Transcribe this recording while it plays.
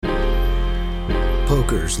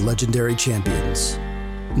Poker's legendary champions,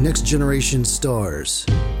 next generation stars,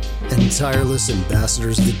 and tireless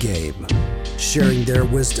ambassadors of the game, sharing their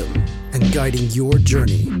wisdom and guiding your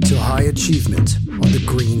journey to high achievement on the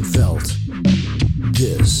green felt.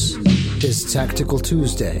 This is Tactical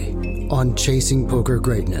Tuesday on Chasing Poker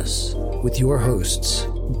Greatness with your hosts,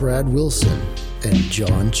 Brad Wilson and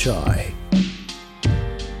John Chai.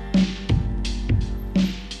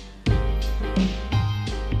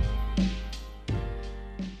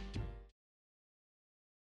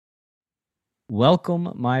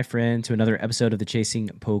 Welcome, my friend, to another episode of the Chasing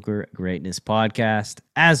Poker Greatness podcast.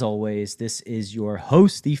 As always, this is your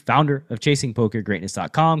host, the founder of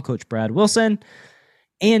ChasingPokerGreatness.com, Coach Brad Wilson.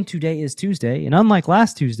 And today is Tuesday, and unlike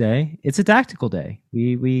last Tuesday, it's a tactical day.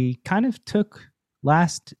 We kind of took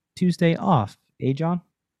last Tuesday off, John?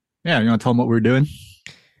 Yeah, you want to tell them what we were doing?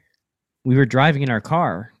 We were driving in our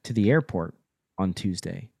car to the airport on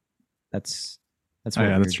Tuesday. That's true.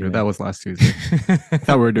 Doing. That was last Tuesday. I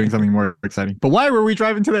thought we were doing something more exciting. But why were we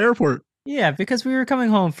driving to the airport? Yeah, because we were coming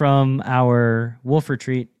home from our wolf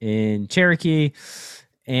retreat in Cherokee,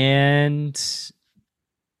 and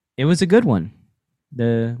it was a good one.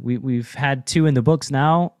 We've had 2 in the books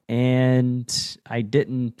now, and I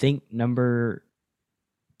didn't think number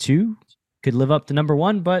 2 could live up to number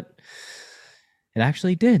 1, but it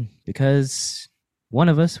actually did, because one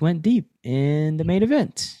of us went deep in the main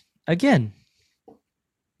event again.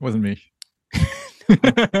 Wasn't me.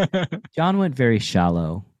 John went very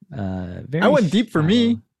shallow. I went deep for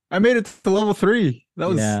me. I made it to level 3.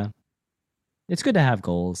 Yeah. It's good to have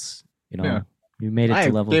goals. You know, yeah. You made it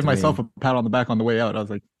to level 3. I gave myself a pat on the back on the way out. I was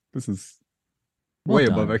like, this is way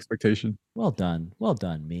above expectation. Well done,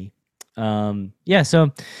 me. Yeah.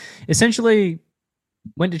 So essentially,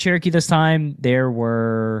 went to Cherokee this time. There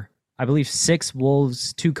were, I believe, 6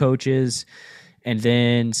 wolves, 2 coaches, and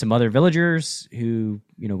then some other villagers who,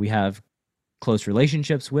 you know, we have close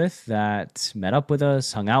relationships with that met up with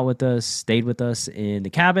us, hung out with us, stayed with us in the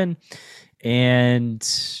cabin. And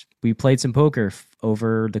we played some poker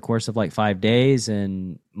over the course of like 5 days.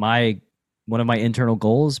 And one of my internal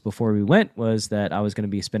goals before we went was that I was going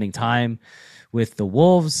to be spending time with the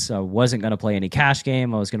wolves. I wasn't going to play any cash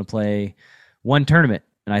game. I was going to play one tournament.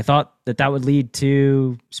 And I thought that would lead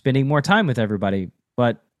to spending more time with everybody.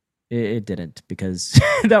 But it didn't, because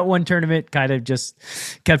that one tournament kind of just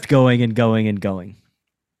kept going and going and going.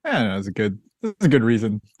 Yeah, no, it was a good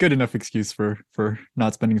reason, good enough excuse for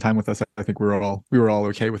not spending time with us. I think we were all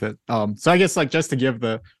okay with it. So I guess, like, just to give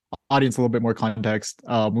the audience a little bit more context,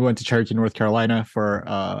 we went to Cherokee, North Carolina for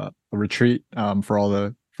a retreat for all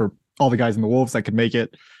the guys in the wolves that could make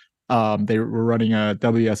it. They were running a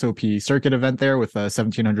WSOP circuit event there with a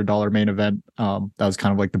 $1,700 main event. That was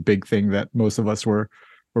kind of like the big thing that most of us were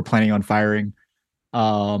planning on firing.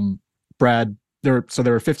 Brad, there were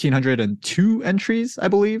 1,502 entries, I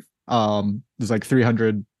believe. There's like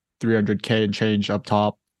 300K and change up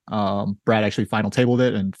top. Brad actually final tabled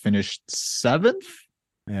it and finished 7th.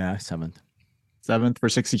 Yeah, 7th for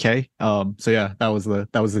 60K. So yeah, that was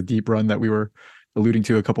the deep run that we were alluding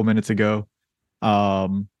to a couple minutes ago.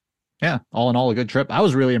 Yeah, all in all, a good trip. I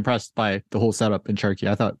was really impressed by the whole setup in Cherokee.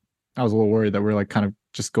 I was a little worried that we're like kind of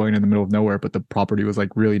just going in the middle of nowhere, but the property was like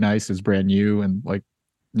really nice. It's brand new, and like,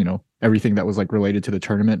 you know, everything that was like related to the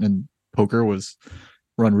tournament and poker was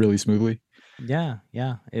run really smoothly. Yeah.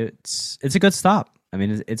 It's a good stop. I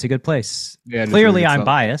mean, it's a good place. Yeah, clearly I'm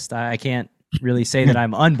biased. I can't really say that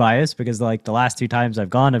I'm unbiased, because like the last 2 times I've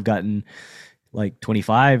gone, I've gotten like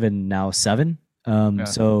 25 and now 7.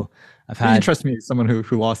 So I've had. You trust me, someone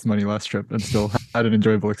who lost money last trip and still had an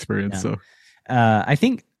enjoyable experience. Yeah. So I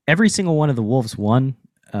think every single one of the wolves won.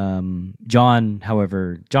 John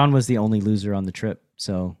was the only loser on the trip.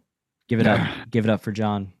 So give it up for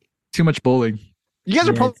John. Too much bowling. You guys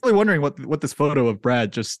are probably wondering what this photo of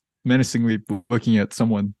Brad just menacingly looking at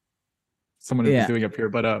someone is doing up here.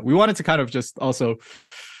 But we wanted to kind of just also,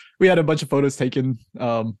 we had a bunch of photos taken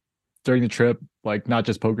during the trip, like not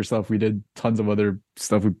just poker stuff. We did tons of other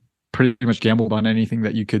stuff. We pretty much gambled on anything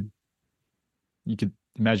that you could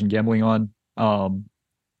imagine gambling on.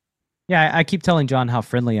 Yeah, I keep telling John how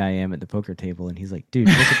friendly I am at the poker table, and he's like, "Dude,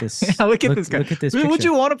 look at this! Yeah, look at this guy! Look at this! Would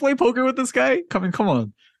you want to play poker with this guy? Come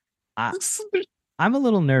on!" I'm a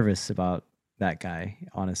little nervous about that guy,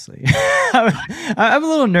 honestly. I'm a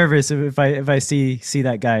little nervous if I see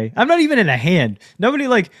that guy. I'm not even in a hand. Nobody,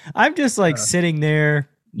 like, I'm just like sitting there.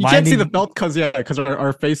 You can't see the belt because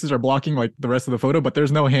our faces are blocking like the rest of the photo, but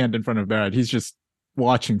there's no hand in front of Brad. He's just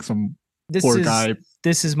watching some poor guy.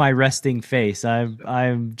 This is my resting face.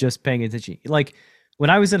 I'm just paying attention. Like when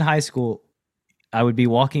I was in high school, I would be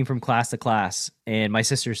walking from class to class, and my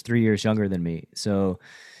sister's 3 years younger than me. So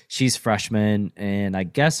she's freshman, and I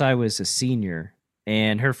guess I was a senior.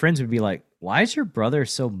 And her friends would be like, "Why is your brother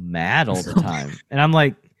so mad all the time?" And I'm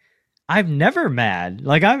like, "I'm never mad.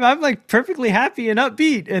 Like I'm like perfectly happy and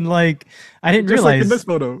upbeat." And like I didn't Just realize like in this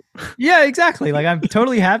photo. Yeah, exactly. Like I'm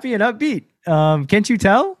totally happy and upbeat. Can't you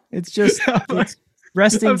tell? It's just it's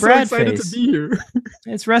resting I'm so Brad excited face. to be here.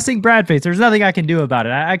 It's resting Brad face. There's nothing I can do about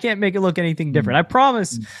it. I can't make it look anything different. I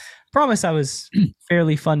promise I was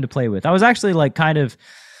fairly fun to play with. I was actually like kind of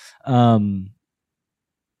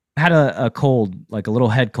had a cold, like a little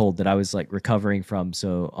head cold that I was like recovering from.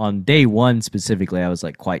 So on day one specifically, I was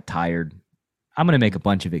like quite tired. I'm gonna make a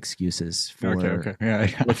bunch of excuses for Okay. Yeah.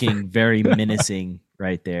 looking very menacing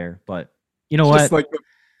right there. But you know Just what? like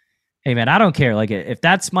Hey man, I don't care. Like if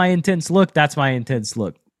that's my intense look, that's my intense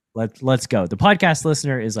look. Let's go. The podcast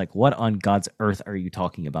listener is like, what on God's earth are you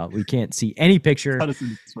talking about? We can't see any picture.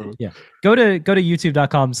 Yeah. Go to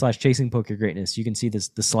youtube.com/chasingpokergreatness. You can see the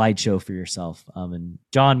slideshow for yourself. And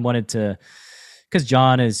John wanted to, because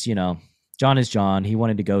John is John. He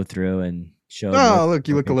wanted to go through and show. Oh, look,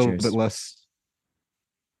 you look pictures. a little bit less.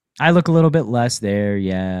 I look a little bit less there.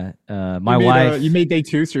 Yeah. My wife. You made day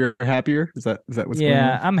 2, so you're happier. Is that what's going on?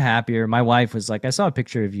 Yeah, I'm happier. My wife was like, I saw a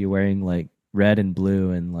picture of you wearing like red and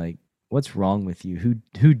blue, and like, what's wrong with you?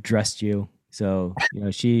 Who dressed you? So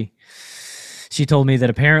she told me that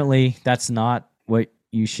apparently that's not what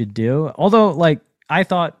you should do. Although, like, I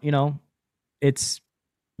thought it's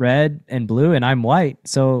red and blue, and I'm white,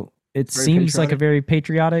 so it Very seems like a patriotic. very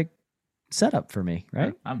patriotic setup for me,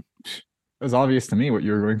 right? It was obvious to me what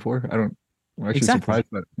you were going for. I'm actually Exactly. surprised,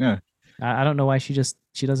 but yeah. I don't know why she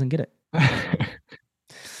doesn't get it. Let's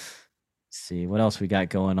see what else we got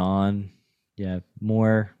going on. Yeah,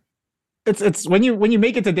 more. It's when you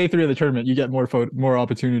make it to day 3 of the tournament, you get more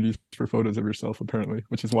opportunities for photos of yourself, apparently,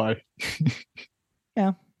 which is why.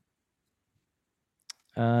 Yeah.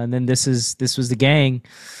 And then this was the gang.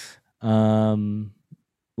 A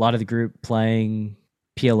lot of the group playing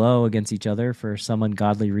PLO against each other for some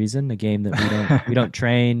ungodly reason. A game that we don't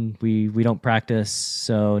train, we don't practice.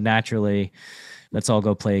 So naturally, let's all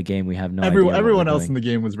go play a game. We have no idea. Everyone else in the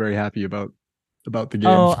game was very happy about the game.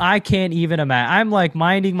 Oh, I can't even imagine. I'm like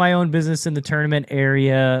minding my own business in the tournament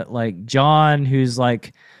area. Like John, who's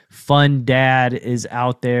like fun dad, is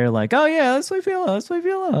out there like, oh yeah, let's play PLO. Let's play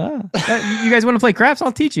PLO. You guys want to play craps?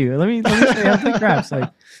 I'll teach you. Let me show you how to play craps. Like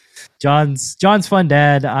John's fun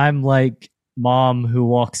dad. I'm like mom who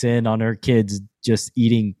walks in on her kids just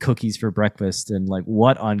eating cookies for breakfast and like,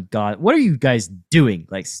 what on God? What are you guys doing?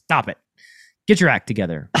 Like, stop it. Get your act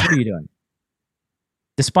together. What are you doing?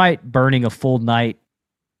 Despite burning a full night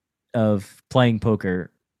of playing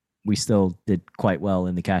poker, we still did quite well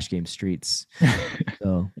in the cash game streets.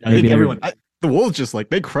 So I think the Wolves just like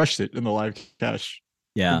they crushed it in the live cash.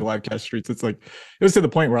 Yeah, in the live cash streets. It's like it was to the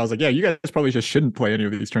point where I was like, yeah, you guys probably just shouldn't play any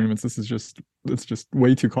of these tournaments. It's just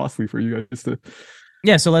way too costly for you guys to.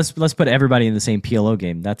 Yeah, so let's put everybody in the same PLO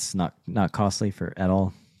game. That's not costly for at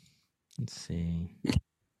all. Let's see.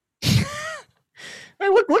 Hey,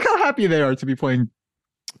 look how happy they are to be playing.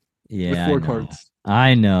 Yeah, with 4 cards.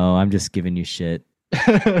 I know. I'm just giving you shit.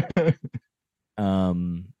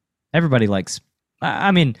 Everybody likes.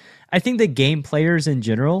 I mean, I think that game players in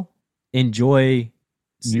general enjoy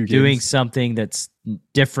doing something that's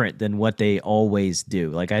different than what they always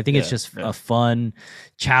do. Like, I think it's just a fun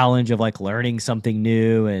challenge of like learning something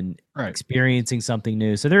new and experiencing something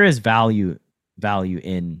new. So there is value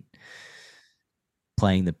in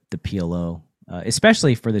playing the PLO,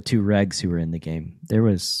 especially for the 2 regs who were in the game. There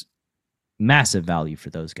was massive value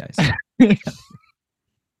for those guys. I'm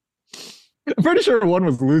pretty sure one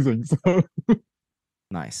was losing. So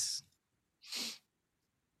nice.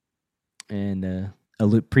 And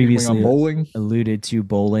previously alluded to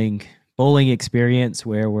bowling experience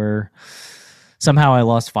where somehow I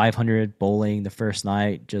lost 500 bowling the first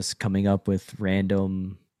night, just coming up with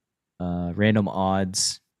random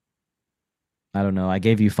odds. I don't know. I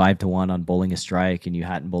gave you 5-1 on bowling a strike, and you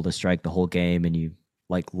hadn't bowled a strike the whole game, and you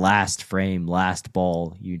like last frame, last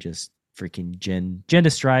ball, you just freaking gin a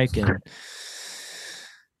strike, and it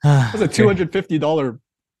was a $250.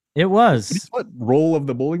 It was what bowl of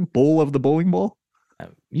the bowling ball.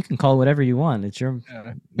 You can call it whatever you want. It's you're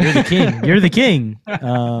the king. You're the king.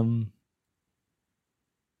 And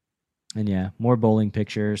yeah, more bowling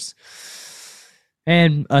pictures,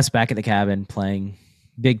 and us back at the cabin playing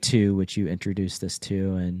Big Two, which you introduced us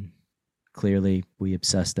to, and clearly we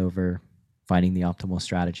obsessed over finding the optimal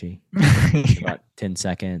strategy. About 10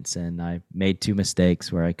 seconds, and I made 2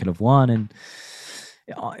 mistakes where I could have won, and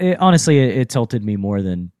honestly, it tilted me more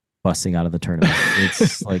than busting out of the tournament.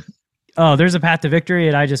 It's like, oh, there's a path to victory,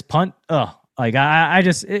 and I just punt. Oh, like I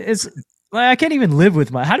just it's I can't even live with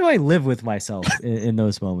how do I live with myself in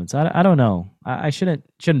those moments? I don't know. I shouldn't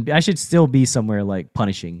be. I should still be somewhere like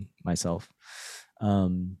punishing myself. But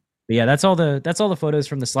yeah, that's all the photos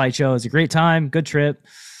from the slideshow. It was a great time, good trip.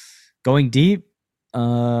 Going deep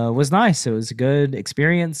was nice. It was a good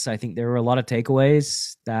experience. I think there were a lot of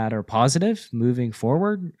takeaways that are positive moving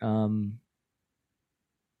forward.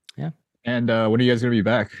 Yeah. And when are you guys gonna be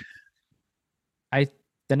back?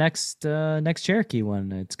 The next Cherokee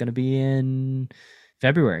one. It's gonna be in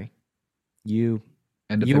February. You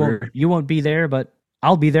won't be there, but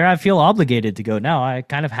I'll be there. I feel obligated to go now. I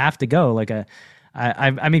kind of have to go. Like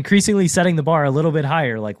I'm increasingly setting the bar a little bit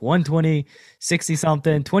higher, like 120, 60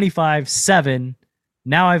 something, 25, 7.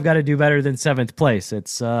 Now I've got to do better than 7th place.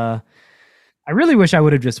 It's I really wish I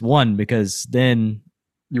would have just won, because then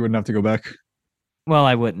you wouldn't have to go back. Well,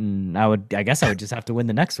 I wouldn't. I guess I would just have to win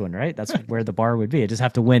the next one, right? That's where the bar would be. I just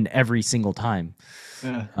have to win every single time.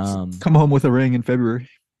 Yeah. Come home with a ring in February.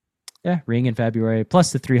 Yeah, ring in February,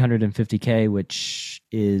 plus the 350K, which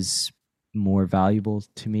is more valuable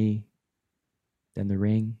to me than the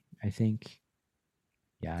ring, I think.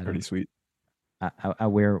 Yeah, pretty sweet. I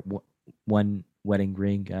wear one wedding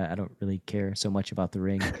ring. I don't really care so much about the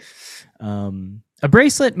ring. A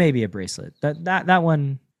bracelet, maybe a bracelet. That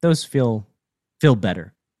one, those feel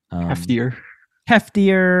better. Heftier.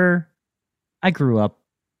 I grew up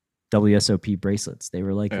WSOP bracelets. They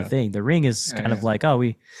were like the thing. The ring is kind of like, oh,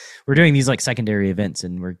 we're doing these like secondary events,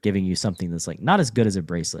 and we're giving you something that's like not as good as a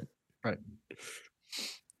bracelet. Right.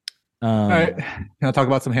 All right. Can I talk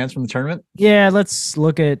about some hands from the tournament? Yeah, let's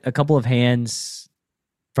look at a couple of hands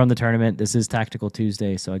from the tournament. This is Tactical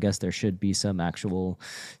Tuesday, so I guess there should be some actual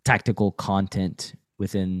tactical content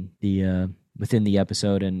within the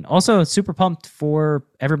episode. And also super pumped for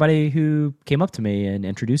everybody who came up to me and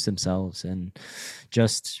introduced themselves, and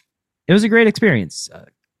just it was a great experience.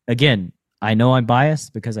 Again, I know I'm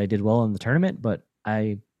biased because I did well in the tournament, but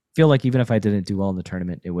I feel like even if I didn't do well in the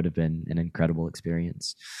tournament, it would have been an incredible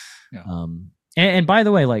experience. Yeah. And by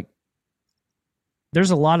the way, like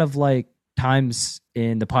there's a lot of like times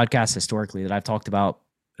in the podcast historically that I've talked about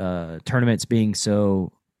tournaments being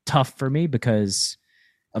so tough for me because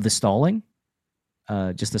of the stalling.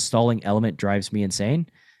 Just the stalling element drives me insane.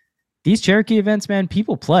 These Cherokee events, man,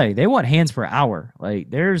 people play. They want hands per hour. Like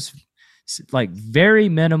there's like very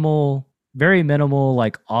minimal,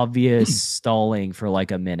 like obvious stalling for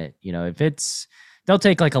like a minute. You know, if they'll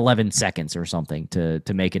take like 11 seconds or something to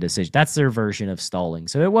make a decision. That's their version of stalling.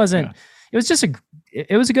 So it wasn't, it was just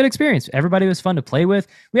it was a good experience. Everybody was fun to play with.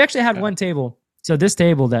 We actually had one table. So this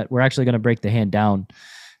table that we're actually going to break the hand down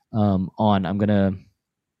on, I'm going to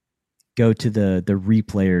go to the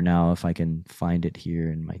replayer now, if I can find it here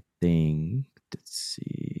in my thing. Let's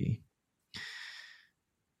see.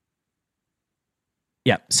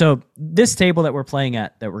 Yeah. So this table that we're playing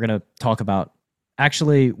at, that we're going to talk about,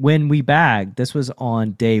 actually, when we bagged, this was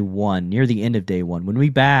on day 1, near the end of day 1. When we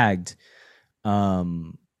bagged,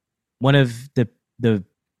 one of the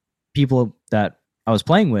people that I was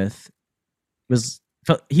playing with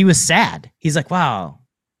he was sad. He's like, wow,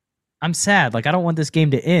 I'm sad. Like, I don't want this game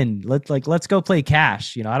to end. Let's go play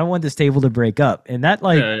cash. You know, I don't want this table to break up. And that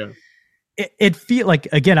it feel like,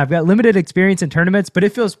 again, I've got limited experience in tournaments, but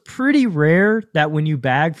it feels pretty rare that when you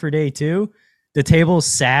bag for day 2, the table's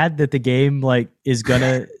sad that the game like is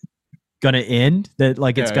gonna end, that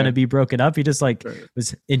like it's gonna be broken up. He just like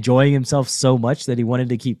was enjoying himself so much that he wanted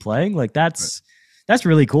to keep playing. Like that's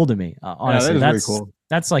really cool to me. Honestly, that's really cool.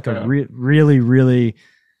 That's like a really, really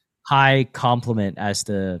high compliment as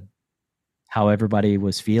to how everybody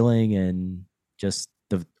was feeling and just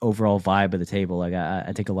the overall vibe of the table. Like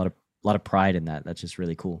I take a lot of pride in that. That's just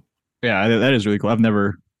really cool. Yeah, that is really cool. I've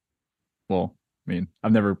never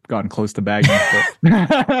gotten close to bagging,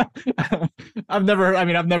 but I've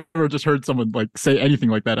never just heard someone like say anything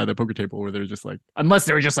like that at a poker table where they're just like, unless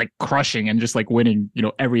they were just like crushing and just like winning, you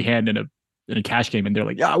know, every hand in a cash game, and they're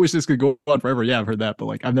like, yeah, I wish this could go on forever. Yeah, I've heard that, but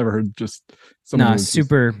like I've never heard just someone.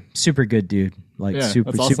 Super good dude. Like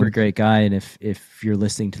super great guy. And if you're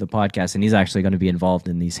listening to the podcast, and he's actually going to be involved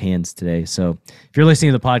in these hands today, so if you're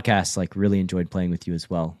listening to the podcast, like really enjoyed playing with you as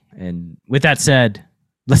well. And with that said,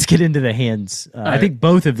 let's get into the hands. I think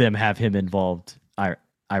both of them have him involved,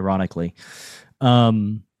 ironically.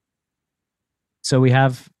 So we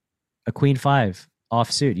have a Queen 5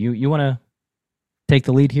 offsuit. You want to take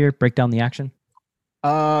the lead here, break down the action?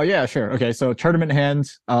 Yeah, sure. Okay, so tournament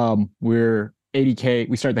hands, we're 80K.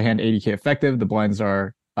 We start the hand 80K effective. The blinds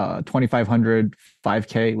are 2,500,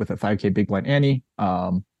 5K with a 5K big blind ante.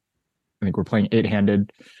 I think we're playing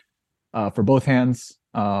 8-handed. for both hands.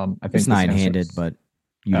 I think It's this hand 9-handed, starts- but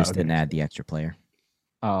you just okay. didn't add the extra player.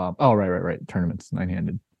 Oh, right. Tournaments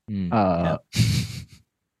 9-handed. Yeah.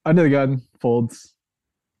 Under the gun folds.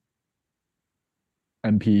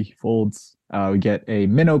 MP folds. We get a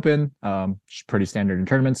min open, pretty standard in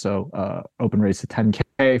tournaments. So open raise to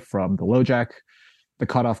 10K from the low jack. The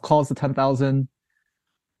cutoff calls to 10,000.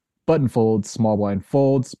 Button folds, small blind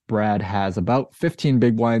folds. Brad has about 15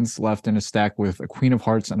 big blinds left in a stack with a queen of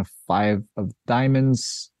hearts and a 5 of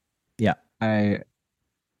diamonds. Yeah.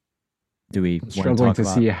 Do we struggling to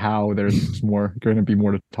see how there's going to be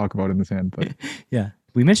more to talk about in this hand? But yeah,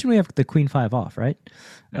 we mentioned we have the queen 5 off, right?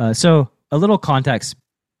 Yeah. So a little context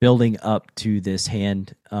building up to this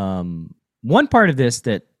hand. One part of this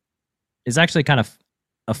that is actually kind of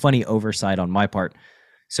a funny oversight on my part.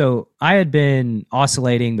 So I had been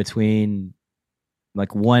oscillating between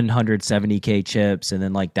like 170K chips and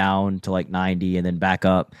then like down to like 90 and then back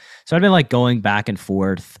up. So I'd been like going back and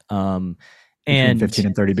forth. Between And 15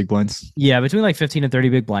 and 30 big blinds. Yeah, between like 15 and 30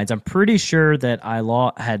 big blinds. I'm pretty sure that I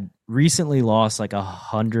had recently lost like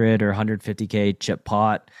 100 or 150K chip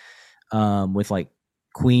pot with like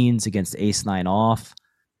queens against ace 9 off.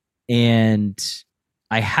 And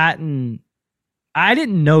I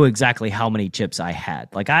didn't know exactly how many chips I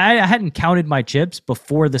had. Like I hadn't counted my chips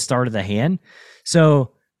before the start of the hand.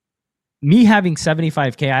 So me having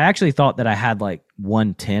 75K, I actually thought that I had like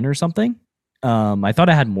 110 or something. I thought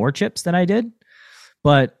I had more chips than I did.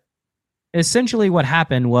 But essentially what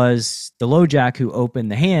happened was the low jack who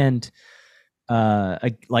opened the hand,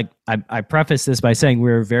 I preface this by saying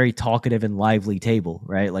we were a very talkative and lively table,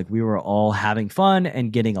 right? Like we were all having fun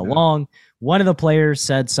and getting along. One of the players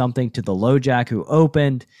said something to the low jack who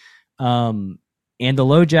opened, and the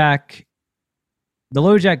low jack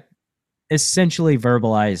essentially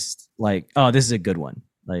verbalized like, "Oh, this is a good one.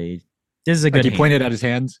 Like this is a good." He hand. pointed at his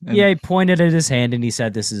hand. Yeah, he pointed at his hand and he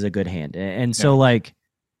said, "This is a good hand." And so like,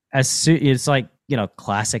 it's like, you know,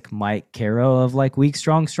 classic Mike Caro of like weak,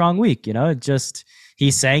 strong, weak. You know, it just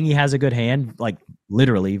he's saying he has a good hand, like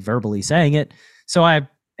literally verbally saying it. So I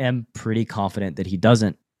am pretty confident that he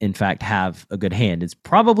doesn't, in fact, have a good hand. It's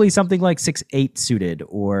probably something like 6-8 suited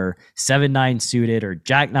or 7-9 suited or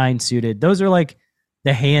Jack-9 suited. Those are like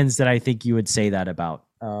the hands that I think you would say that about.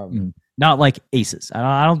 Not like aces.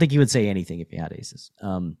 I don't think you would say anything if you had aces.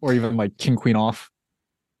 Or even like king, queen off.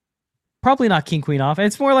 Probably not king, queen off.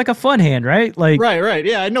 It's more like a fun hand, right? Like right.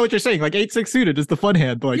 Yeah, I know what you're saying. Like 8-6 suited is the fun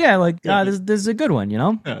hand. But like, this is a good one, you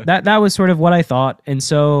know? Yeah. That was sort of what I thought. And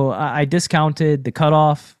so I discounted the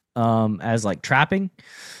cutoff as like trapping.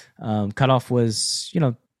 Cutoff was, you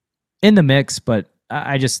know, in the mix, but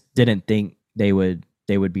I just didn't think they would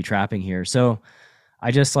be trapping here. So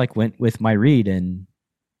I just like went with my read and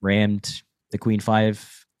rammed the queen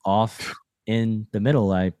 5 off in the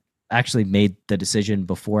middle. I actually made the decision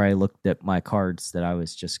before I looked at my cards that I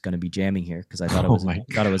was just going to be jamming here because I thought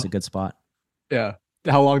it was a good spot. Yeah.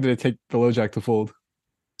 How long did it take the low jack to fold?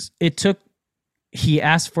 He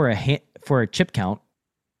asked for a chip count,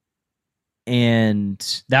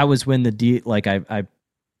 and that was when I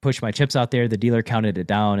pushed my chips out there. The dealer counted it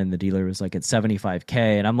down, and the dealer was like at 75K,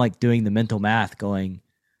 and I'm like doing the mental math, going,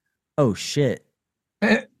 "Oh shit."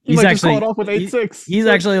 He's actually call it off with 8-6. He's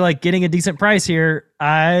actually like getting a decent price here.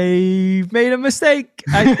 I made a mistake.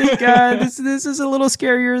 I think this is a little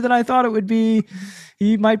scarier than I thought it would be.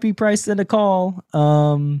 He might be priced in a call.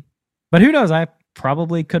 But who knows? I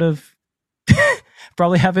probably could have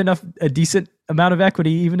probably have a decent amount of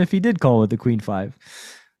equity even if he did call with the queen 5.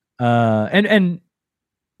 And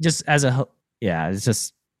just as it's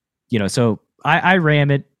just, you know, so I ram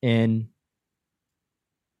it in.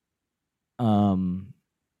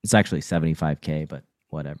 It's actually 75K, but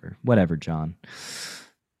whatever, John.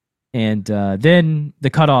 And then the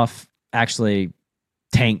cutoff actually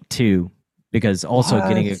tanked too, because also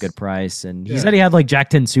getting a good price. And he said he had like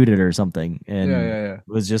Jack-10 suited or something, and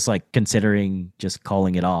was just like considering just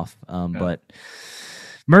calling it off. But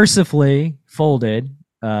mercifully folded.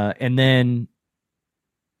 And then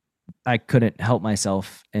I couldn't help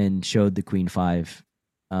myself and showed the queen 5.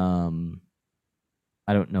 I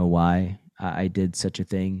don't know why I did such a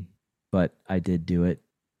thing, but I did do it.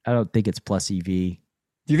 I don't think it's plus EV.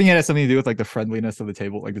 Do you think it has something to do with like the friendliness of the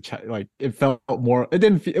table, like the chat? Like it felt more.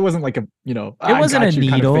 It wasn't like a, you know, it wasn't a needle.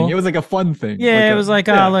 Kind of thing. It was like a fun thing. Yeah, it was like,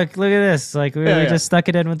 oh look at this. Like we just stuck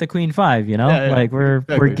it in with the queen 5. You know, like we're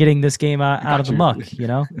getting this game out of the muck. You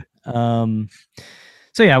know.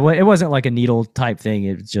 So yeah, it wasn't like a needle type thing.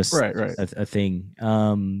 It was just a thing.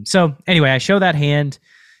 So anyway, I show that hand,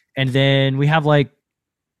 and then we have like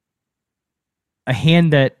a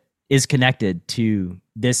hand that is connected to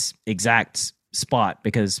this exact spot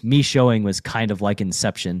because me showing was kind of like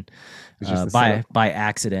Inception. By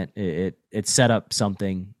accident. It set up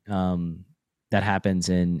something that happens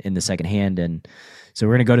in the second hand. And so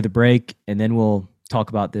we're going to go to the break and then we'll talk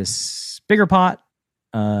about this bigger pot.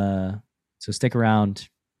 So stick around.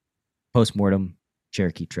 Postmortem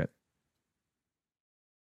Cherokee trip.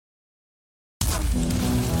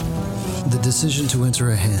 The decision to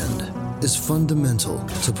enter a hand is fundamental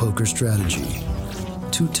to poker strategy.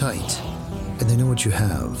 Too tight, and they know what you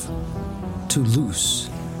have. Too loose,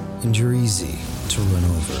 and you're easy to run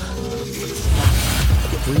over.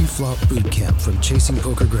 Pre-flop Bootcamp from Chasing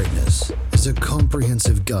Poker Greatness is a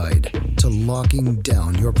comprehensive guide to locking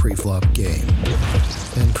down your pre-flop game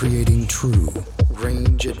and creating true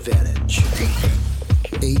range advantage.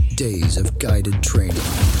 8 days of guided training,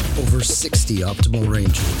 over 60 optimal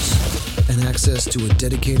ranges, and access to a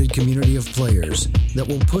dedicated community of players that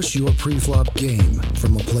will push your pre-flop game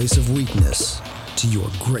from a place of weakness to your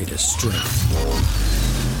greatest strength.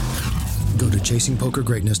 Go to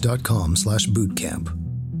chasingpokergreatness.com/bootcamp.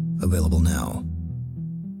 Available now.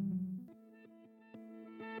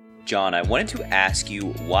 John, I wanted to ask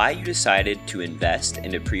you why you decided to invest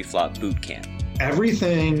in a pre-flop bootcamp.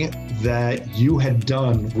 Everything that you had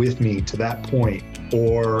done with me to that point,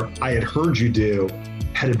 or I had heard you do,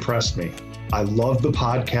 had impressed me. I loved the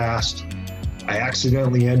podcast. I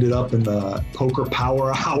accidentally ended up in the Poker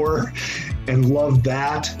Power Hour and loved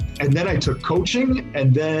that. And then I took coaching,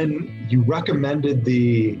 and then you recommended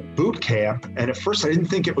the boot camp. And at first I didn't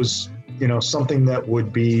think it was, something that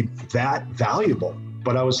would be that valuable.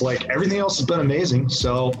 But I was like, everything else has been amazing.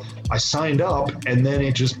 So I signed up, and then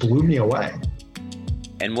it just blew me away.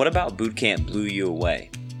 And what about boot camp blew you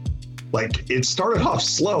away? Like, it started off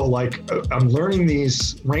slow. Like, I'm learning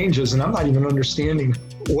these ranges and I'm not even understanding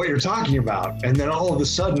what you're talking about. And then all of a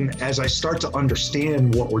sudden, as I start to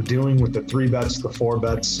understand what we're doing with the 3 bets, the 4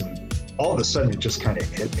 bets, and all of a sudden it just kind of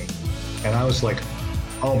hit me. And I was like,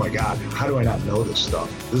 oh my God, how do I not know this stuff?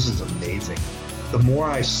 This is amazing. The more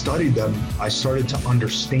I studied them, I started to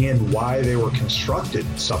understand why they were constructed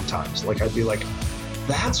sometimes. Like, I'd be like,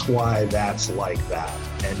 that's why that's like that.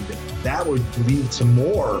 And that would lead to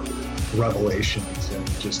more revelations and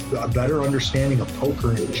just a better understanding of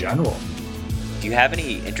poker in general. Do you have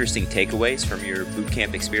any interesting takeaways from your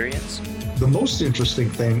bootcamp experience? The most interesting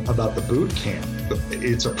thing about the boot camp,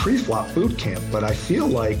 it's a pre-flop boot camp, but I feel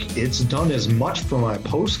like it's done as much for my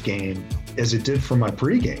post game as it did for my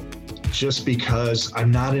pre-game, just because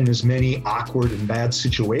I'm not in as many awkward and bad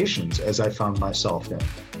situations as I found myself in.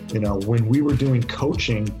 When we were doing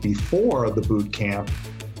coaching before the boot camp,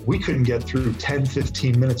 we couldn't get through 10,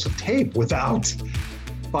 15 minutes of tape without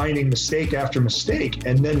finding mistake after mistake.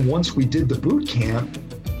 And then once we did the boot camp,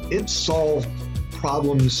 it solved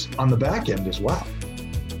problems on the back end as well.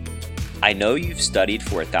 I know you've studied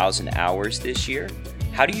for 1,000 hours this year.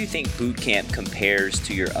 How do you think boot camp compares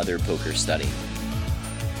to your other poker study?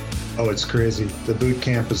 Oh, it's crazy. The boot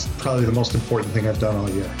camp is probably the most important thing I've done all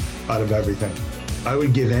year out of everything. I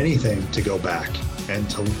would give anything to go back and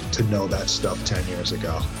to know that stuff 10 years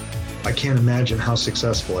ago. I can't imagine how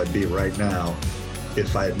successful I'd be right now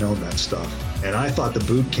if I had known that stuff. And I thought the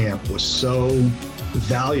boot camp was so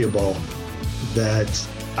valuable that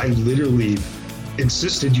I literally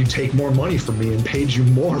insisted you take more money from me and paid you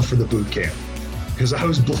more for the boot camp because I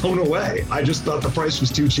was blown away. I just thought the price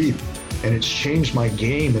was too cheap. And it's changed my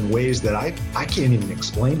game in ways that I can't even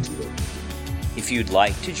explain to you. If you'd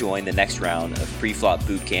like to join the next round of Pre-Flop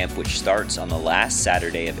Bootcamp, which starts on the last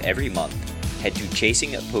Saturday of every month, head to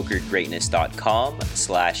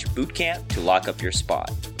chasingpokergreatness.com/bootcamp to lock up your spot.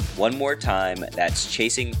 One more time, that's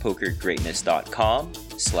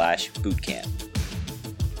chasingpokergreatness.com/bootcamp.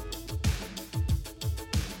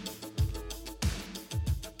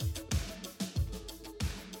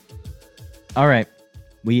 All right.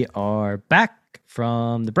 We are back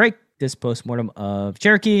from the break, this postmortem of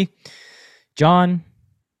Cherokee. John,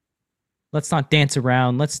 let's not dance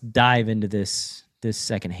around. Let's dive into this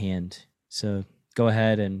second hand. So go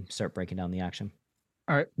ahead and start breaking down the action.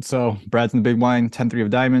 All right. So Brad's in the big blind, 10-3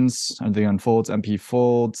 of diamonds. Under the gun folds, MP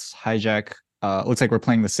folds, hijack. Looks like we're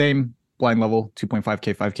playing the same blind level,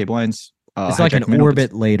 2.5K, 5K blinds. It's like an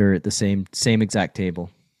orbit later at the same exact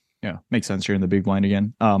table. Yeah, makes sense. You're in the big blind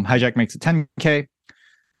again. Hijack makes it 10K.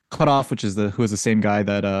 Cutoff, which is who is the same guy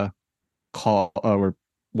that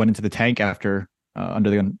went into the tank after under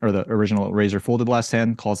the gun, or the original razor folded last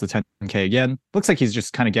hand, calls the 10K again. Looks like he's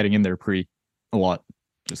just kind of getting in there a lot,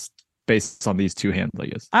 just based on these two hands, I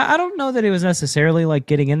guess. I don't know that it was necessarily like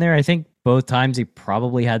getting in there. I think both times he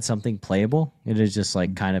probably had something playable. It is just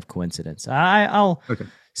like kind of coincidence. I'll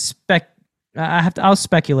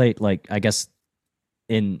speculate, like, I guess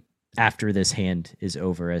in after this hand is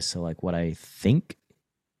over as to like what I think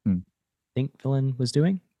villain was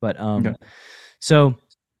doing. But Okay. so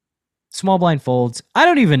small blind folds. I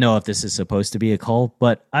don't even know if this is supposed to be a call,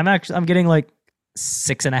 but I'm getting like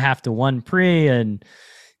 6.5 to 1 pre, and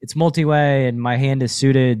it's multi-way, and my hand is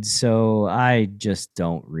suited, so I just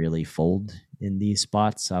don't really fold in these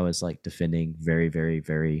spots. I was like defending very, very,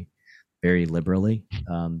 very, very liberally.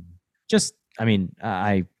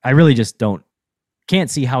 I really just can't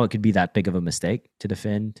see how it could be that big of a mistake to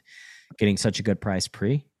defend getting such a good price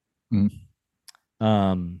pre.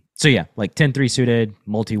 So yeah, like 10-3 suited,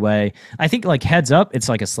 multi-way. I think like heads up, it's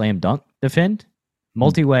like a slam dunk defend.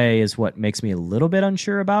 Multi-way is what makes me a little bit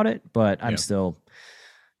unsure about it, but I'm still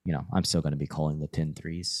going to be calling the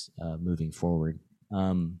 10-3s moving forward.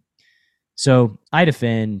 So I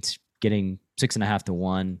defend getting 6.5 to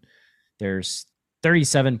 1. There's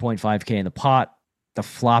 37.5K in the pot. The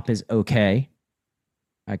flop is okay.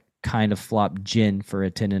 I kind of flop gin for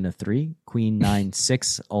a 10 and a 3. Queen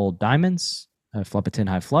 9-6 all diamonds. I flop a 10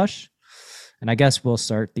 high flush. And I guess we'll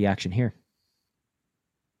start the action here.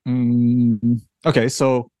 Okay,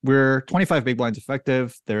 so we're 25 big blinds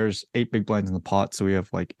effective. There's 8 big blinds in the pot, so we have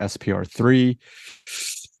like SPR 3.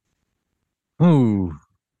 Ooh.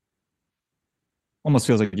 Almost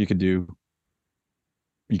feels like you could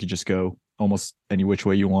just go almost any which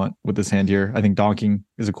way you want with this hand here. I think donking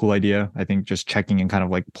is a cool idea. I think just checking and kind of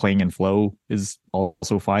like playing in flow is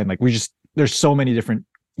also fine. Like there's so many different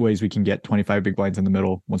ways we can get 25 big blinds in the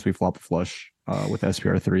middle once we flop a flush with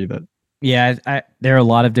SPR 3 that. Yeah, there are a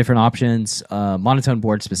lot of different options. Monotone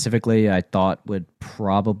board specifically, I thought would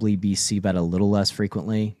probably be c-bet a little less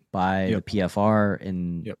frequently by the PFR.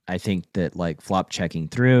 And I think that like flop checking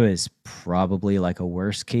through is probably like a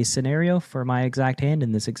worst case scenario for my exact hand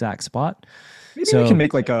in this exact spot. Maybe we can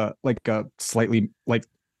make like a slightly like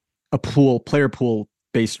a player pool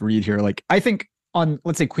based read here. Like I think on,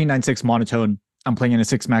 let's say Queen 9-6 monotone, I'm playing in a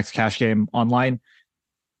 6 max cash game online.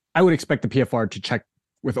 I would expect the PFR to check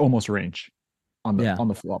with almost range on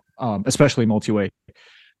the flop, especially multi-way.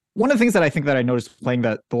 One of the things that I think that I noticed playing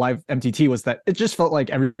the live MTT was that it just felt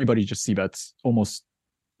like everybody just c-bets almost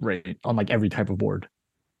right on like every type of board.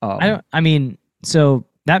 So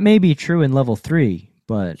that may be true in level 3,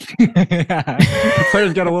 but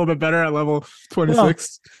players get a little bit better at level 26. Well,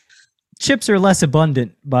 chips are less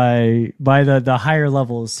abundant by the higher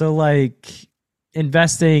levels. So like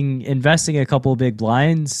investing a couple of big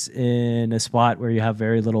blinds in a spot where you have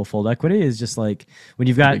very little fold equity is just like when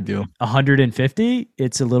you've got 150,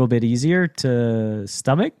 it's a little bit easier to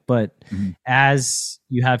stomach, but as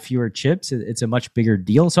you have fewer chips, it's a much bigger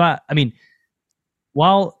deal. So I mean,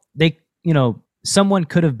 while they, someone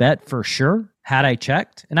could have bet for sure had I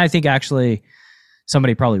checked, and I think actually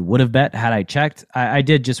somebody probably would have bet had I checked. I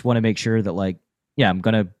did just want to make sure that like, I'm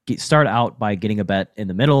going to start out by getting a bet in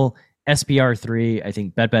the middle. SPR 3, I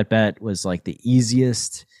think bet was like the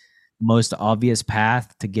easiest, most obvious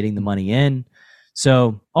path to getting the money in.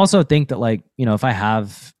 So also think that like, if I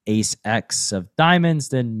have ace X of diamonds,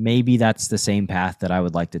 then maybe that's the same path that I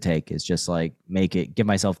would like to take, is just like give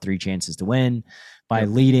myself 3 chances to win by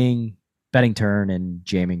leading, betting turn, and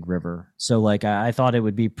jamming river. So like, I thought it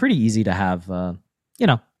would be pretty easy to have,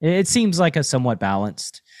 it seems like a somewhat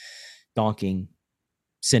balanced donking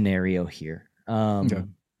scenario here.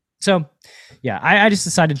 So, I just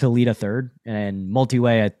decided to lead a third, and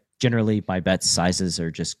multi-way, generally my bet sizes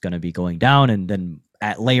are just going to be going down, and then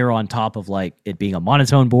layer on top of like it being a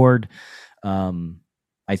monotone board.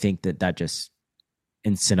 I think that just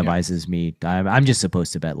incentivizes me. I'm just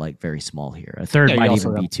supposed to bet like very small here. A third might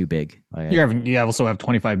even be too big. You also have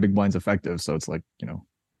 25 big blinds effective, so it's like,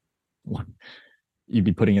 you'd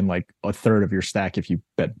be putting in like a third of your stack if you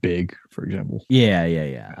bet big, for example.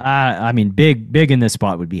 Yeah. I mean, big in this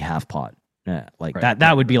spot would be half pot.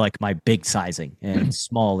 That would be like my big sizing, and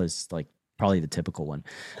small is like probably the typical one.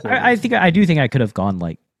 I do think I could have gone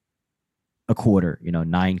like a quarter,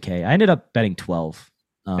 9K. I ended up betting 12.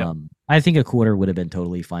 I think a quarter would have been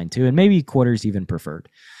totally fine too, and maybe quarters even preferred,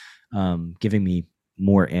 giving me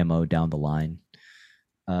more ammo down the line.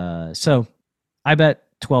 So I bet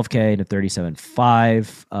 12K to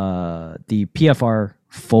 37.5. The PFR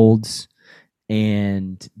folds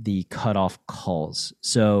and the cutoff calls.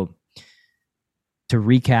 So to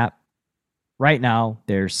recap, right now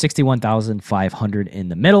there's 61,500 in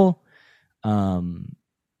the middle.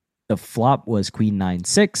 The flop was Queen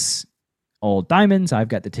 9-6, all diamonds. I've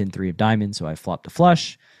got the 10-3 of diamonds, so I flopped a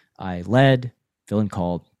flush. I led, villain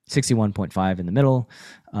called 61.5 in the middle.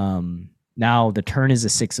 Now the turn is a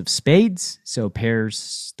 6 of spades, so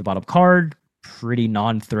pairs the bottom card, pretty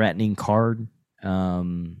non-threatening card.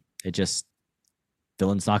 It just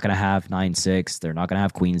villain's not going to have 9-6. They're not going to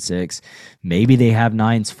have queen 6. Maybe they have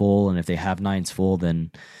 9s full, and if they have 9s full,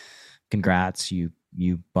 then congrats, you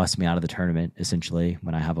bust me out of the tournament essentially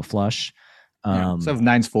when I have a flush. So I have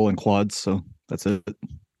 9s full and quads, so that's it.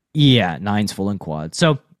 Yeah, 9s full and quads.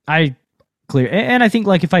 So I clear, and I think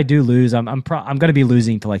like if I do lose, I'm going to be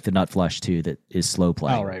losing to like the nut flush too that is slow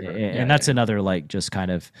play. Oh, right. And that's another like just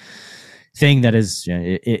kind of thing that is,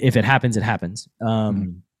 if it happens, it happens.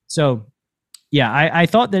 So yeah, I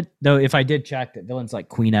thought that though if I did check, that villains like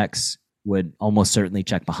queen X would almost certainly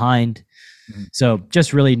check behind. So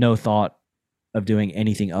just really no thought of doing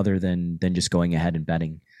anything other than just going ahead and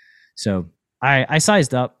betting. So I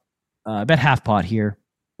sized up, bet half pot here.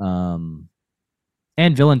 And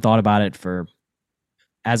villain thought about it for,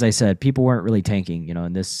 as I said, people weren't really tanking,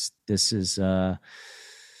 and this is the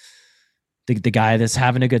guy that's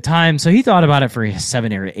having a good time. So he thought about it for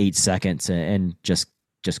 7 or 8 seconds and just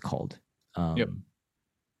called. And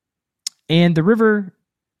the river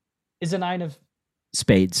is a 9 of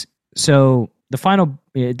spades. So the final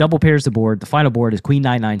double pairs the board. The final board is queen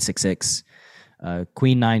 9 9 6 6.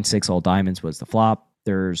 Queen 9 6 all diamonds was the flop.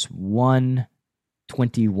 There's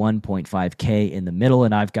 121.5K in the middle,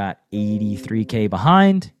 and I've got 83K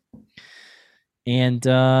behind. And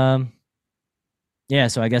yeah,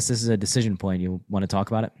 so I guess this is a decision point. You want to talk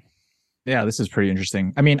about it? Yeah, this is pretty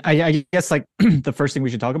interesting. I mean, I guess like the first thing we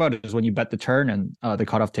should talk about is when you bet the turn and the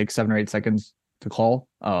cutoff takes 7 or 8 seconds to call.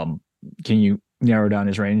 Can you narrow down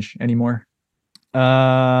his range anymore?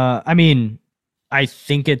 I mean, I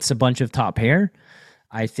think it's a bunch of top pair.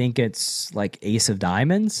 I think it's like ace of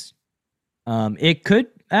diamonds. It could.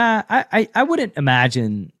 I wouldn't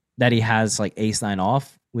imagine that he has like ace 9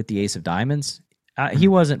 off with the ace of diamonds. He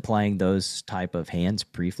wasn't playing those type of hands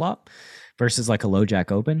pre-flop versus like a low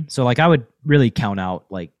jack open. So like I would really count out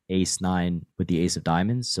like ace 9 with the ace of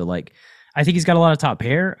diamonds. So like I think he's got a lot of top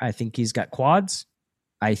pair. I think he's got quads.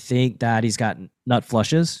 I think that he's got nut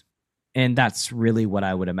flushes. And that's really what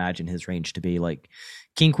I would imagine his range to be, like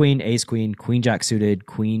king, queen, ace, queen, queen, jack suited,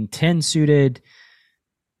 queen 10 suited,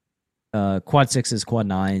 quad 6s, quad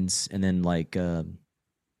 9s, and then like,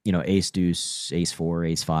 ace deuce, ace 4,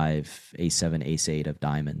 ace 5, ace 7, ace 8 of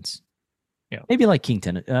diamonds. Yeah. Maybe like king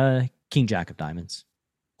 10, king jack of diamonds.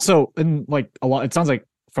 So, and like a lot, it sounds like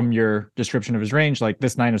from your description of his range, like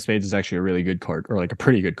this 9 of spades is actually a really good card, or like a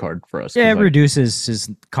pretty good card for us. Yeah, it like, reduces his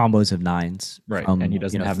combos of 9s. Right. And he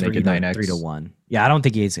doesn't have naked 9x. 3 to 1. Yeah, I don't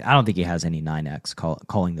think he has any 9x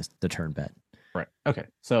calling this the turn bet. Right. Okay.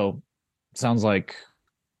 So sounds like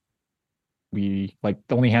we like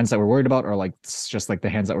the only hands that we're worried about are like just like the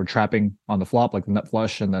hands that we're trapping on the flop, like the nut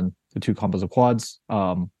flush and then the 2 combos of quads.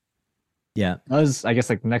 Yeah. I guess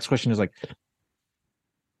like the next question is like,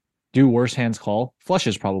 do worse hands call?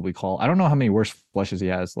 Flushes probably call. I don't know how many worse flushes he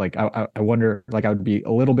has. Like I wonder, like I would be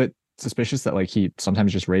a little bit suspicious that like he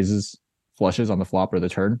sometimes just raises flushes on the flop or the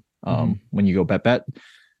turn when you go bet.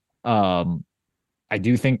 I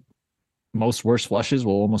do think most worse flushes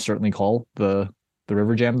will almost certainly call the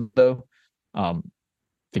river jam though.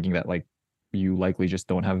 Thinking that like you likely just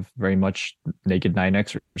don't have very much naked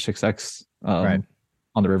 9x or 6x right.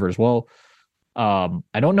 on the river as well.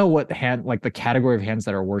 I don't know what hand, like the category of hands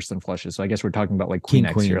that are worse than flushes. So I guess we're talking about like queen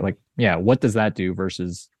X here. Like, yeah, what does that do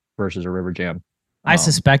versus a river jam? I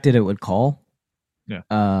suspected it would call.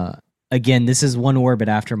 Yeah. Again, this is one orbit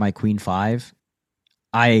after my queen 5.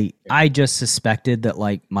 I just suspected that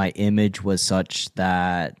like my image was such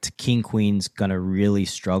that king queen's gonna really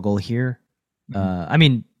struggle here. I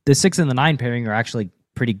mean, the 6 and the 9 pairing are actually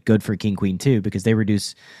pretty good for king queen too, because they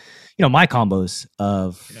reduce, my combos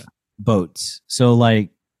of boats. So like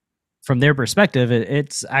from their perspective,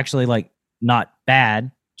 it's actually like not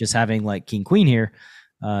bad just having like king queen here.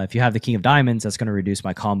 If you have the king of diamonds, that's going to reduce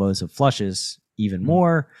my combos of flushes even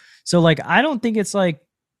more. So like I don't think it's like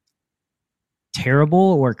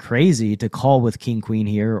terrible or crazy to call with king queen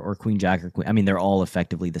here or queen jack or queen. I mean, they're all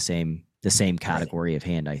effectively the same category of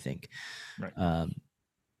hand, I think. Right.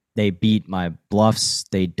 They beat my bluffs,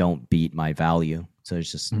 they don't beat my value. So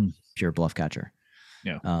it's just pure bluff catcher.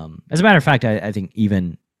 Yeah. As a matter of fact, I think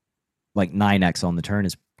even like 9x on the turn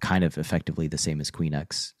is kind of effectively the same as queen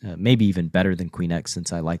X. Maybe even better than queen X,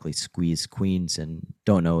 since I likely squeeze queens and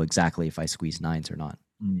don't know exactly if I squeeze 9s or not.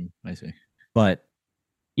 I see. But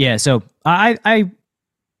yeah, so I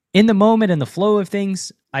in the moment and the flow of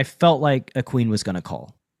things, I felt like a queen was going to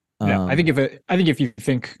call. Yeah, I think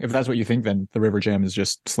if that's what you think, then the river jam is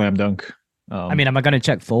just slam dunk. I mean, am I going to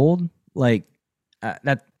check fold? Like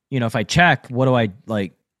that, if I check, what do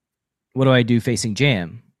I do facing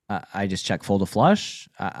jam? I just check fold a flush.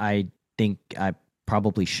 I think I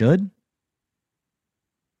probably should,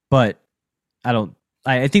 but I don't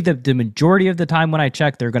I think that the majority of the time when I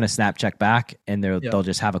check, they're going to snap check back and they'll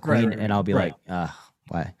just have a queen, right, and I'll be right.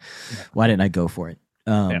 like, why didn't I go for it?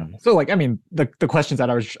 So like, I mean, the questions that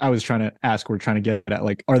I was trying to ask, we're trying to get at,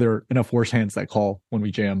 like, are there enough worse hands that call when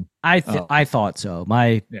we jam? I thought so.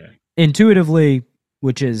 My Yeah. intuitively,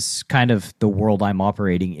 which is kind of the world I'm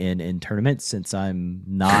operating in tournaments, since I'm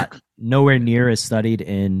not nowhere near as studied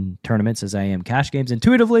in tournaments as I am cash games.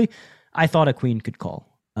 Intuitively, I thought a queen could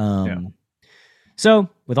call. So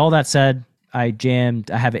with all that said, I jammed.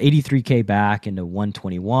 I have 83K back into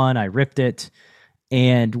 121. I ripped it.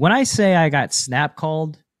 And when I say I got snap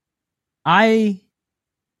called, I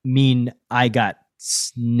mean I got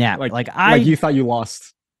snapped. Like you thought you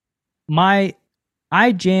lost.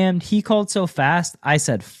 I jammed. He called so fast. I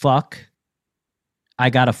said, "Fuck." I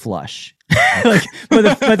got a flush. Like,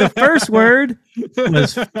 but the first word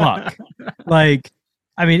was "fuck." Like,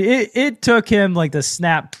 I mean, it took him like the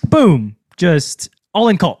snap, boom, just all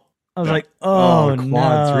in call. I was like, "Oh quads,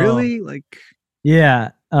 no, really?" Like,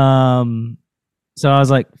 yeah. So I was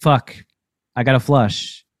like, "Fuck." I got a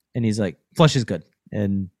flush, and he's like, "Flush is good,"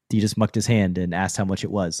 and he just mucked his hand and asked how much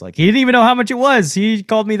it was. Like, he didn't even know how much it was. He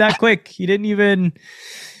called me that quick. He didn't even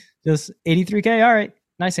just 83K. All right.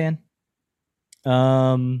 Nice hand.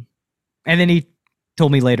 And then he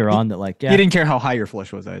told me later on that, like, yeah, he didn't care how high your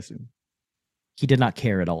flush was, I assume. he did not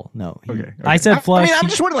care at all. No. Okay. I said flush. I mean, I'm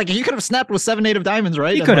just wondering, like, you could have snapped with 7-8 of diamonds,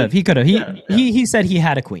 right? He could have. He said he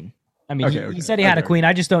had a queen. I mean, Okay, he said he had a queen.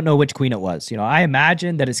 I just don't know which queen it was. You know, I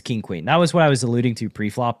imagine that it's king queen. That was what I was alluding to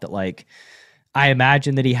pre-flop, that, like, I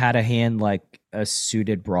imagine that he had a hand like a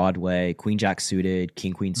suited Broadway, queen jack suited,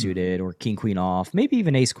 king queen suited, or king queen off, maybe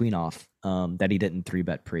even ace queen off, that he didn't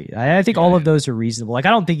 3-bet pre. I think all of those are reasonable. Like, I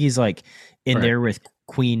don't think he's like in there with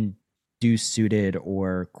queen deuce suited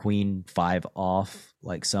or queen 5 off,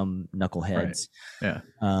 like some knuckleheads. Right.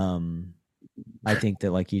 I think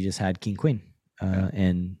that, like, he just had king queen,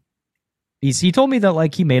 and he told me that,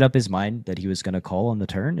 like, he made up his mind that he was going to call on the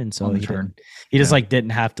turn, and so he just like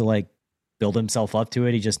didn't have to like build himself up to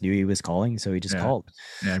it. He just knew he was calling, so he just called.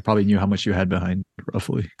 Yeah, I probably knew how much you had behind,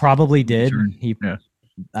 roughly. Probably did.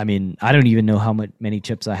 I mean, I don't even know how many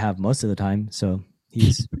chips I have most of the time, so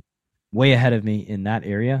he's way ahead of me in that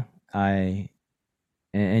area. So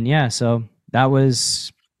that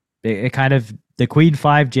was it. Kind of the queen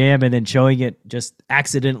 5 jam, and then showing it just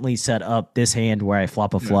accidentally set up this hand where I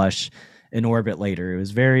flop a flush in orbit later. It was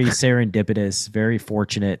very serendipitous, very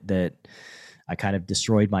fortunate that I kind of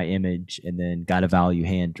destroyed my image and then got a value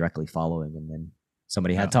hand directly following, and then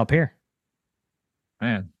somebody had top pair.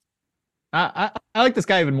 Man, I like this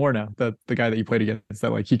guy even more now. The guy that you played against,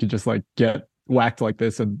 that, like, he could just like get whacked like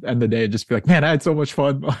this and end the day and just be like, man, I had so much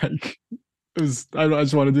fun. Like, it was. I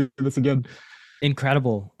just want to do this again.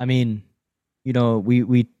 Incredible. I mean, you know,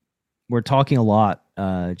 we're talking a lot,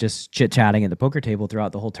 just chit chatting at the poker table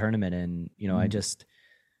throughout the whole tournament, and you know, I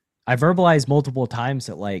verbalized multiple times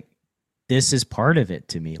that, like, this is part of it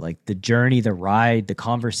to me. Like, the journey, the ride, the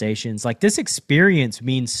conversations, like, this experience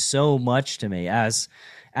means so much to me as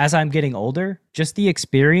I'm getting older. Just the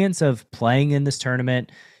experience of playing in this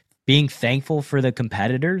tournament, being thankful for the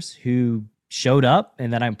competitors who showed up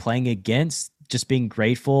and that I'm playing against, just being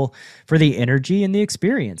grateful for the energy and the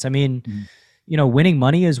experience. I mean, you know, winning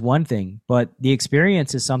money is one thing, but the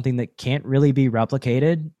experience is something that can't really be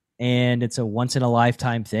replicated, and it's a once in a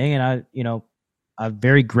lifetime thing. And I'm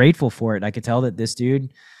very grateful for it. And I could tell that this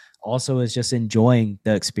dude also is just enjoying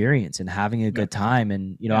the experience and having a good time.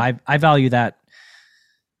 And, you know, I value that.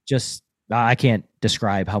 Just, I can't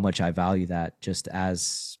describe how much I value that just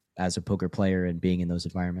as a poker player and being in those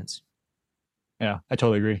environments. Yeah, I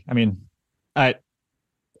totally agree. I mean, I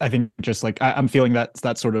think just like I'm feeling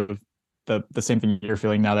that sort of the same thing you're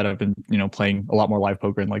feeling now that I've been, you know, playing a lot more live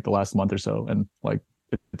poker in like the last month or so. And like,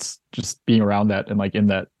 it's just being around that and like in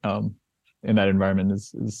that environment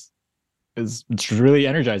is it's really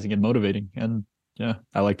energizing and motivating, and yeah,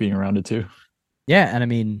 I like being around it too. Yeah, and I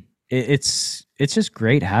mean, it's just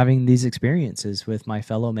great having these experiences with my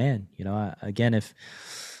fellow man. You know, again,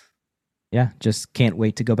 just can't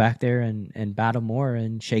wait to go back there and battle more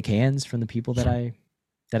and shake hands from the people that I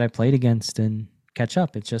played against and catch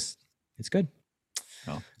up. It's good.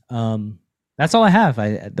 That's all I have.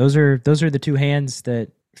 Those are the two hands that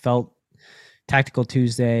felt Tactical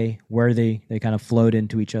Tuesday worthy. They kind of flowed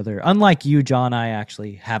into each other. Unlike you, John, I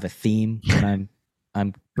actually have a theme when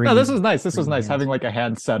I'm bringing. No, this was nice. This was nice having like a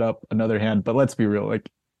hand set up another hand. But let's be real, like,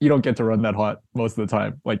 you don't get to run that hot most of the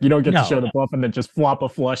time. Like, you don't get to show the bluff and then just flop a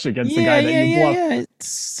flush against the guy that you bluff. Yeah.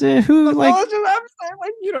 It's who like. I'm saying,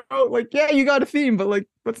 like, you know, like, yeah, you got a theme, but like,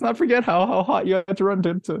 let's not forget how hot you had to run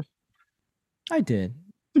to. I did.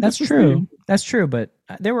 That's true. That's true. But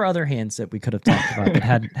there were other hands that we could have talked about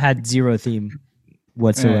that had zero theme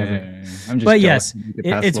whatsoever. I'm just But jealous yes, you get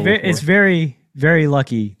past it's level very, 4. very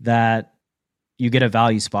lucky that you get a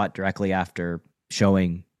value spot directly after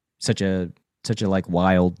showing such a like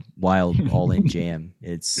wild all in jam.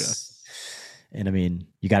 It's and I mean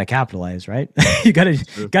you got to capitalize, right? you got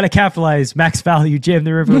to capitalize. Max value, jam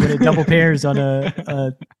the river when it double pairs on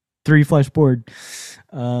a 3 flush board.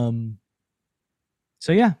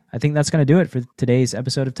 So yeah, I think that's going to do it for today's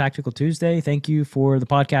episode of Tactical Tuesday. Thank you for the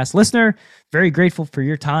podcast listener. Very grateful for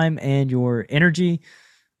your time and your energy.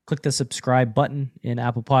 Click the subscribe button in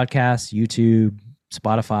Apple Podcasts, YouTube,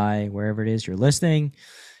 Spotify, wherever it is you're listening.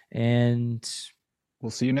 And We'll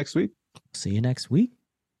see you next week. see you next week.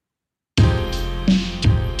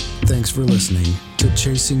 Thanks for listening to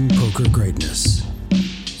Chasing Poker Greatness.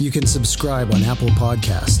 You can subscribe on Apple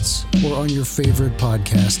Podcasts or on your favorite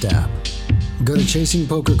podcast app. Go to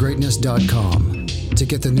chasingpokergreatness.com to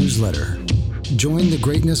get the newsletter, join the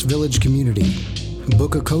Greatness Village community,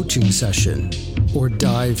 book a coaching session, or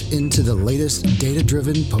dive into the latest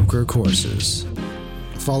data-driven poker courses.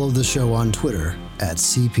 Follow the show on Twitter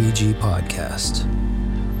 @CPG Podcast.